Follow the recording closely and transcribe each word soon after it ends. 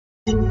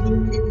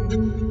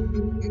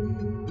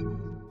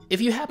If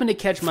you happen to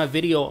catch my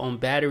video on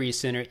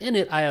BatteryCenter, in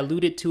it I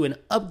alluded to an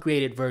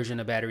upgraded version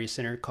of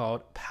BatteryCenter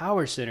called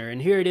PowerCenter. And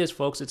here it is,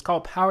 folks. It's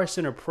called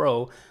PowerCenter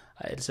Pro.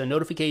 It's a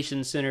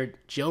notification center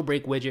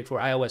jailbreak widget for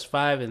iOS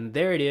 5, and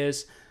there it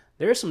is.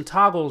 There are some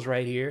toggles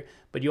right here,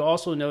 but you'll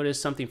also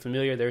notice something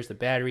familiar. There's the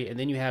battery, and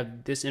then you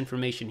have this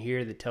information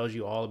here that tells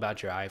you all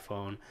about your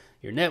iPhone,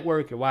 your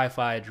network, your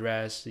Wi-Fi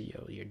address,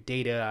 your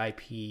data,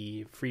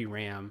 IP, free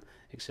RAM,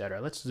 etc.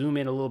 Let's zoom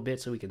in a little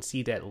bit so we can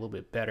see that a little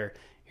bit better.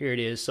 Here it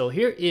is. So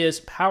here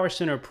is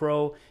PowerCenter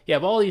Pro. You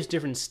have all these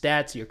different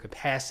stats, your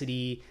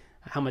capacity,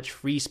 how much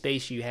free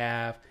space you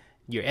have,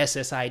 your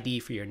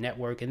SSID for your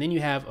network, and then you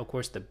have, of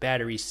course, the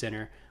Battery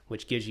Center,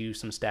 which gives you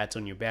some stats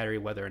on your battery,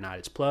 whether or not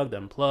it's plugged,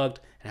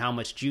 unplugged, and how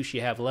much juice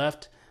you have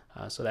left.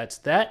 So that's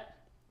that.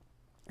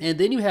 And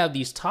then you have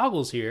these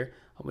toggles here,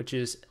 which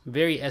is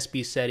very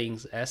SB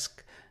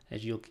settings-esque.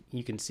 As you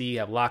can see, you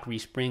have lock,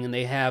 respring, and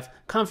they have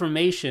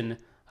confirmation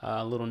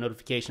little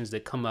notifications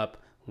that come up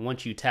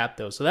once you tap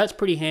those. So that's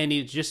pretty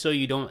handy, just so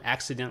you don't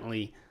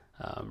accidentally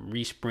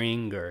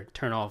respring or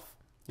turn off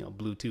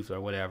Bluetooth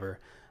or whatever.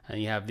 And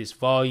you have this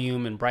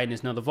volume and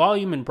brightness. Now the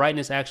volume and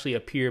brightness actually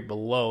appear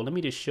below. Let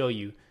me just show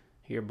you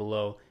here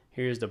below.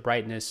 Here's the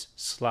brightness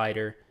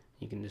slider.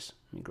 You can just,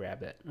 let me grab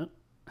that. Oh,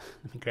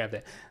 let me grab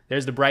that.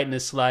 There's the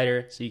brightness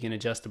slider, so you can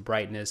adjust the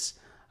brightness.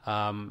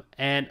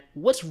 And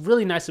what's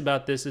really nice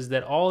about this is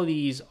that all of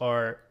these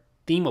are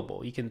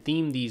themable. You can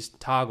theme these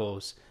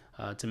toggles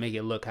to make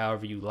it look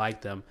however you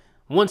like them,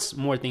 once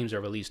more themes are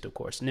released, of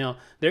course. Now,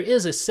 there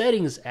is a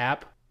settings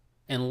app,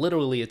 and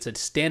literally it's a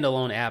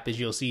standalone app. As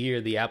you'll see here,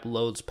 the app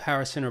loads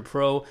PowerCenter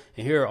Pro,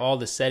 and here are all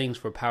the settings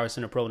for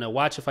PowerCenter Pro. Now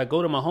watch, if I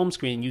go to my home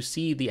screen, you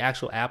see the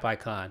actual app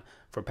icon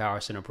for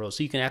PowerCenter Pro,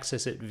 so you can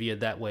access it via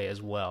that way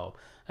as well.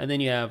 And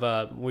then you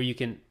have where you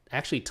can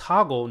actually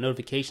toggle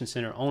Notification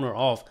Center on or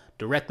off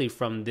directly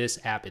from this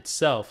app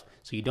itself,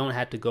 so you don't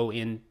have to go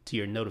into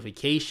your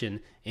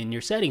notification in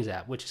your settings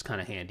app, which is kind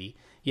of handy.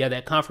 You have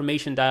that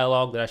confirmation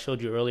dialog that I showed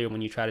you earlier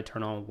when you try to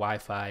turn on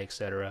Wi-Fi,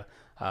 etc.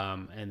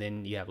 And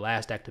then you have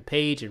last active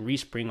page and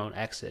respring on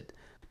exit.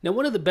 Now,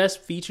 one of the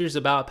best features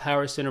about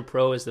PowerCenter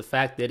Pro is the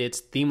fact that it's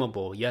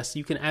themable. Yes,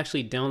 you can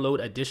actually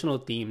download additional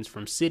themes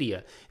from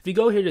Cydia. If you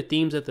go here to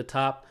themes at the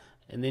top,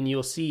 and then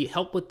you'll see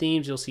help with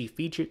themes, you'll see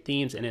featured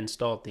themes and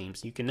installed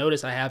themes. You can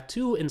notice I have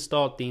two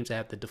installed themes. I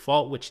have the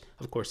default, which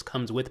of course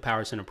comes with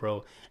PowerCenter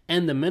Pro,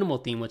 and the minimal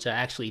theme, which I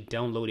actually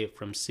downloaded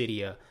from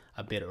Cydia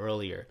a bit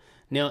earlier.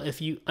 Now,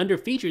 if you, under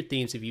featured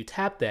themes, if you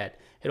tap that,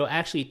 it'll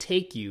actually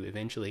take you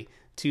eventually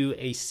to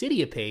a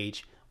Cydia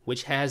page,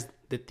 which has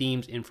the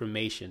themes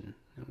information.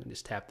 I'm gonna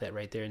just tap that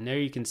right there, and there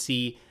you can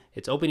see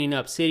it's opening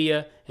up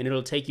Cydia, and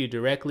it'll take you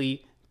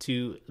directly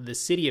to the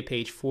Cydia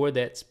page for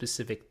that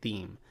specific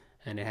theme.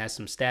 And it has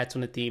some stats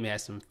on the theme, it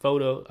has some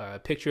photo, a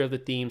picture of the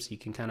theme, so you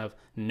can kind of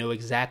know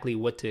exactly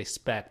what to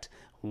expect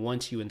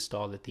once you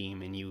install the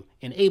theme and you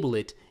enable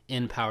it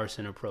in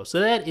PowerCenter Pro. So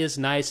that is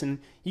nice, and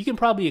you can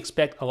probably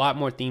expect a lot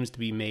more themes to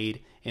be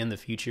made in the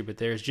future, but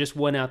there's just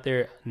one out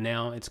there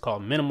now. It's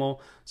called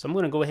Minimal. So I'm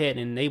going to go ahead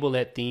and enable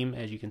that theme,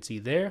 as you can see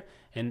there.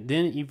 And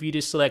then if you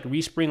just select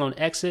Respring on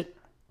Exit,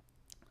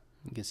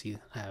 you can see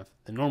I have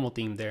the normal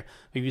theme there.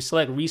 If you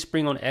select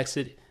Respring on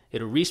Exit,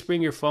 it'll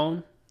respring your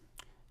phone.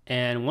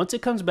 And once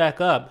it comes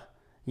back up,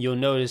 you'll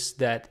notice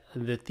that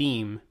the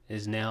theme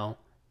is now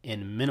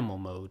in minimal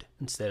mode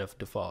instead of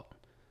default.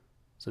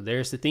 So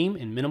there's the theme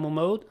in minimal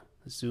mode.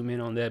 Let's zoom in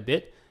on that a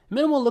bit.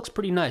 Minimal looks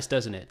pretty nice,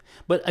 doesn't it?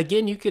 But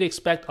again, you could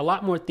expect a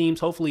lot more themes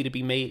hopefully to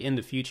be made in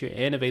the future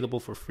and available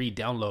for free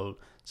download.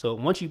 So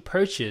once you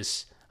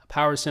purchase a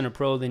PowerCenter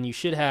Pro, then you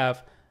should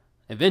have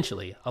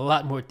eventually a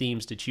lot more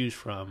themes to choose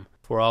from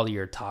for all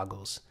your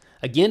toggles.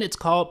 Again, it's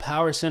called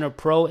PowerCenter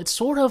Pro. It's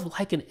sort of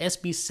like an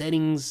SB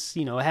settings,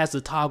 it has the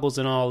toggles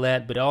and all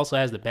that, but it also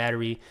has the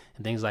battery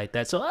and things like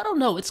that. So I don't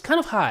know, it's kind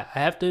of high. I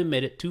have to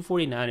admit it,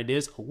 $249, it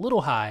is a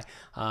little high.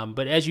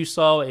 But as you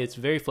saw, it's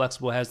very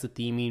flexible, has the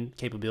theming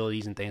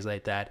capabilities and things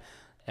like that.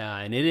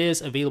 And it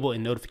is available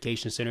in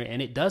Notification Center,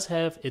 and it does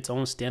have its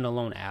own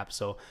standalone app.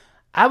 So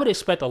I would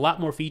expect a lot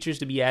more features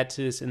to be added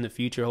to this in the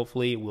future.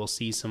 Hopefully, we'll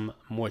see some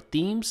more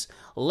themes.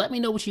 Let me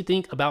know what you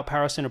think about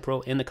PowerCenter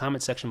Pro in the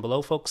comment section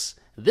below, folks.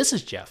 This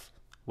is Jeff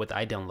with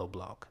iDownload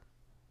Blog.